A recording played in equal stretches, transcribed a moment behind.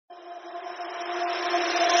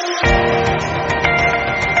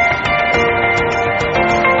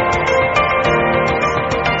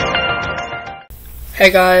Hey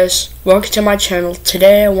guys, welcome to my channel.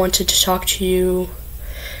 Today I wanted to talk to you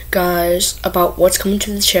guys about what's coming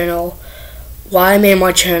to the channel, why I made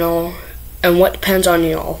my channel, and what depends on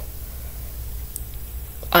y'all.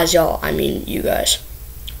 As y'all, I mean you guys.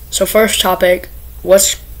 So first topic,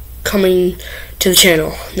 what's coming to the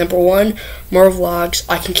channel. Number one, more vlogs.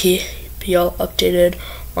 I can keep y'all updated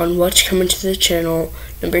on what's coming to the channel.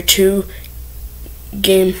 Number two,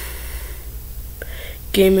 gaming,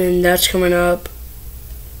 that's coming up.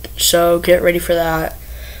 So get ready for that.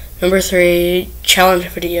 Number three, challenge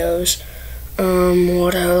videos.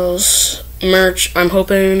 What else? Merch, I'm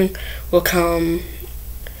hoping will come.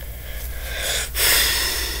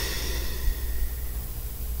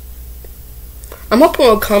 I'm hoping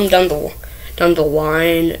will come down the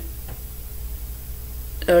line.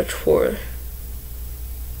 That's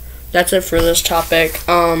it for this topic.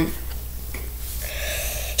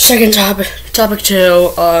 Second topic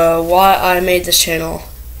two. Why I made this channel.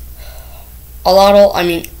 A lot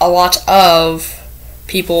of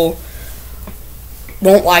people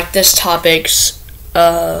won't like this topics.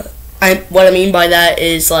 What I mean by that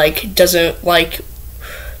is doesn't like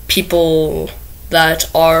people that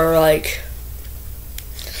are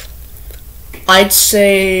I'd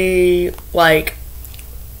say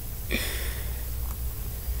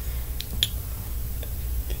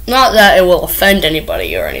not that it will offend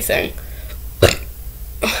anybody or anything.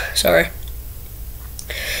 Sorry.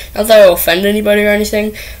 Not that I will offend anybody or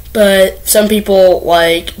anything, but some people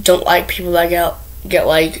don't like people that get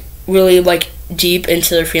really deep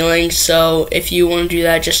into their feelings. So if you want to do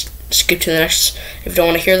that, just skip to the next. If you don't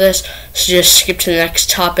want to hear this, so just skip to the next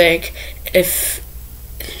topic.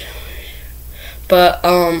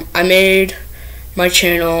 I made my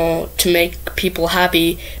channel to make people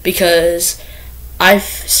happy because I've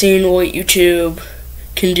seen what YouTube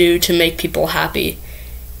can do to make people happy.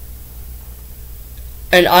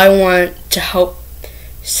 And I want to help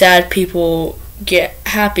sad people get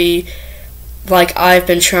happy I've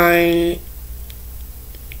been trying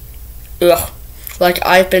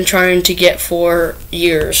to get for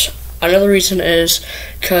years. Another reason is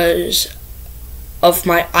because of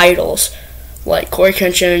my idols, like Corey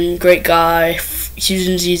Kenshin, great guy,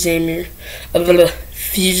 Fusion Z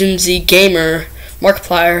Gamer,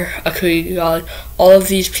 Markiplier, Akugi God. All of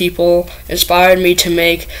these people inspired me to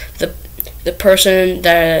make the person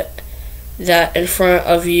that's in front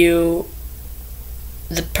of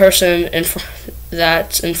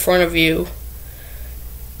you,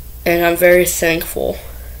 and I'm very thankful.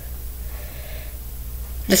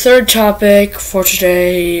 The third topic for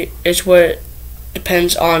today is what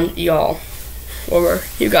depends on y'all, or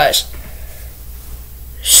you guys.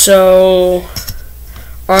 So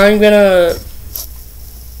I'm gonna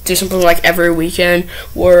do something every weekend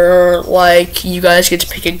where you guys get to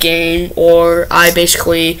pick a game, or I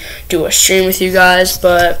basically do a stream with you guys.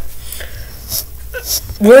 But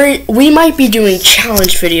we might be doing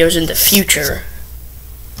challenge videos in the future.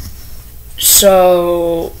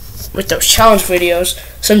 So with those challenge videos,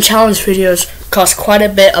 some challenge videos cost quite a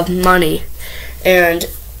bit of money, and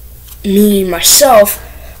myself,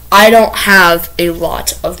 I don't have a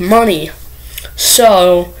lot of money,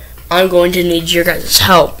 so I'm going to need your guys'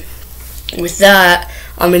 help. With that,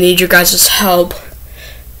 I'm going to need your guys' help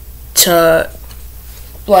to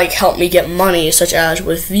help me get money, such as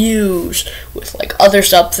with views, with other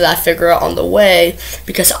stuff that I figure out on the way,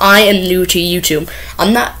 because I am new to YouTube.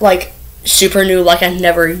 I'm not super new, I've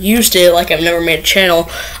never used it, I've never made a channel.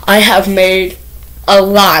 I have made a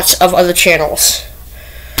lot of other channels.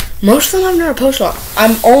 Most of them I've never posted on.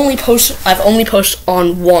 I've only posted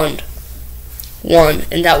on one,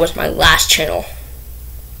 and that was my last channel.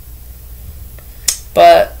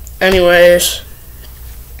 But anyways,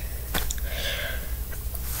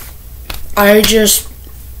 I just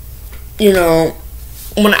want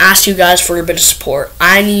to ask you guys for a bit of support.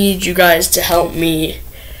 I need you guys to help me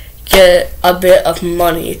get a bit of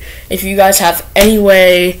money. If you guys have any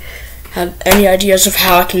ideas of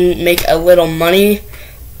how I can make a little money,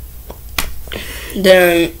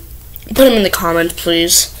 then put them in the comments,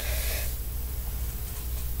 please.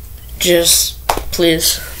 Just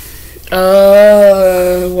please.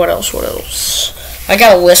 What else? I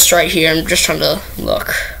got a list right here. I'm just trying to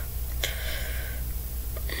look.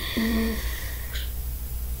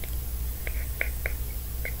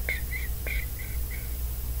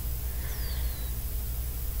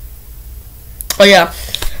 Oh yeah,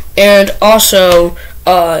 and also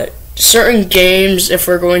certain games. If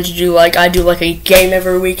we're going to do I do a game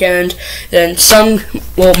every weekend, then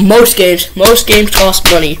most games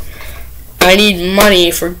cost money. I need money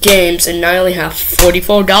for games, and I only have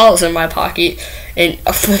 $44 in my pocket, and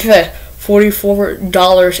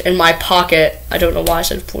 $44 in my pocket. I don't know why I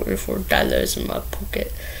said $44 in my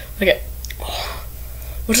pocket. Okay.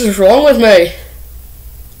 What is wrong with me?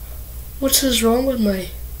 What is wrong with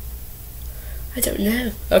me? I don't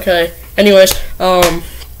know. Okay. Anyways, why am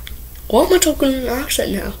I talking in an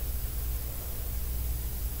accent now?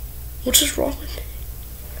 What is wrong with me?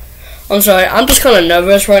 I'm sorry. I'm just kind of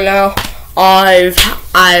nervous right now. I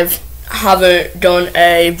haven't done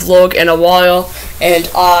a vlog in a while, and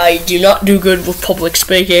I do not do good with public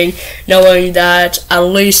speaking, knowing that at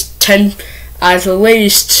most 10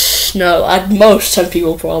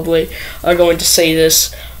 people probably are going to see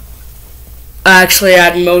this. Actually,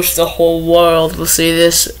 at most the whole world will see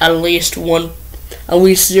this. At least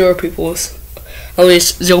zero people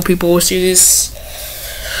will see this.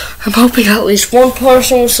 I'm hoping at least one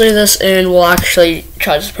person will see this and will actually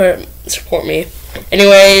try to support me.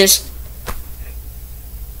 Anyways,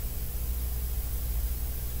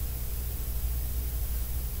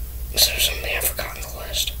 is there something I forgot on the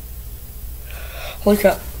list? Holy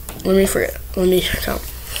crap. Let me count.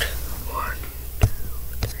 1, 2,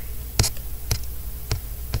 3.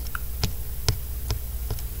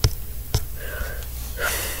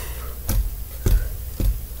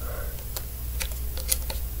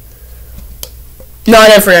 No, I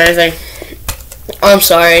didn't forget anything. I'm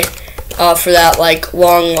sorry for that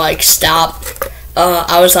long stop.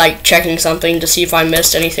 I was checking something to see if I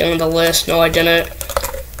missed anything on the list. No, I didn't.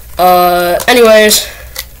 Anyways,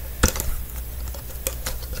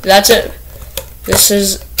 that's it. This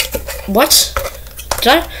is what?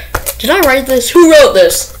 Did I write this? Who wrote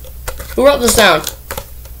this? Who wrote this down?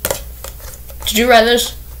 Did you write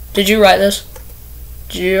this? Did you write this?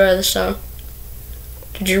 Did you write this down?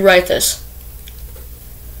 Did you write this?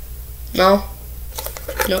 No?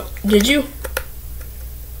 No. Did you?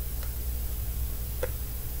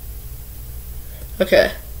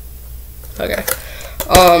 Okay. Okay.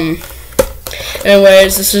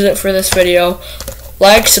 Anyways, this is it for this video.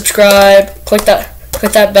 Like, subscribe, click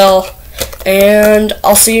that bell, and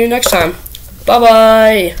I'll see you next time.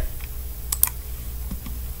 Bye-bye.